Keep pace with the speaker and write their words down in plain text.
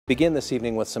Begin this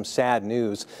evening with some sad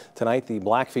news. Tonight, the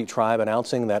Blackfeet Tribe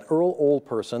announcing that Earl Old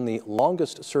Person, the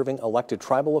longest-serving elected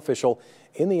tribal official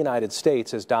in the United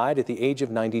States, has died at the age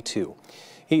of 92.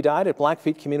 He died at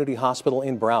Blackfeet Community Hospital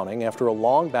in Browning after a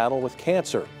long battle with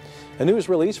cancer. A news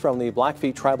release from the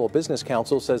Blackfeet Tribal Business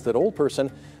Council says that Old Person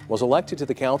was elected to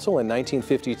the council in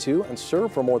 1952 and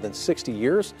served for more than 60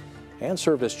 years and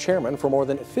served as chairman for more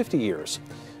than 50 years.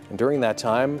 And during that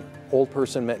time, Old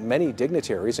Person met many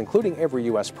dignitaries, including every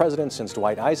U.S. president since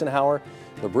Dwight Eisenhower,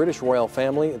 the British royal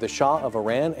family, the Shah of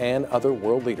Iran, and other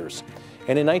world leaders.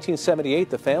 And in 1978,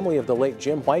 the family of the late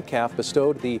Jim Whitecalf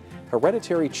bestowed the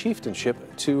hereditary chieftainship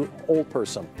to Old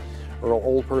Person. Earl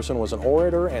Old Person was an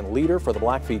orator and leader for the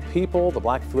Blackfeet people, the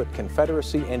Blackfoot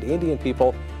Confederacy, and Indian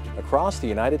people across the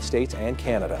United States and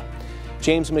Canada.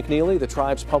 James McNeely, the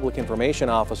tribe's public information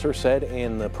officer, said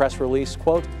in the press release,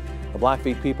 quote, "The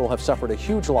Blackfeet people have suffered a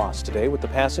huge loss today with the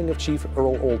passing of Chief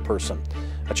Earl Old Person.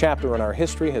 A chapter in our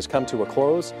history has come to a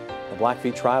close. The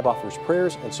Blackfeet Tribe offers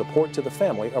prayers and support to the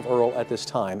family of Earl at this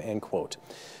time," end quote.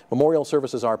 Memorial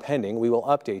services are pending. We will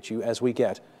update you as we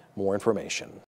get more information.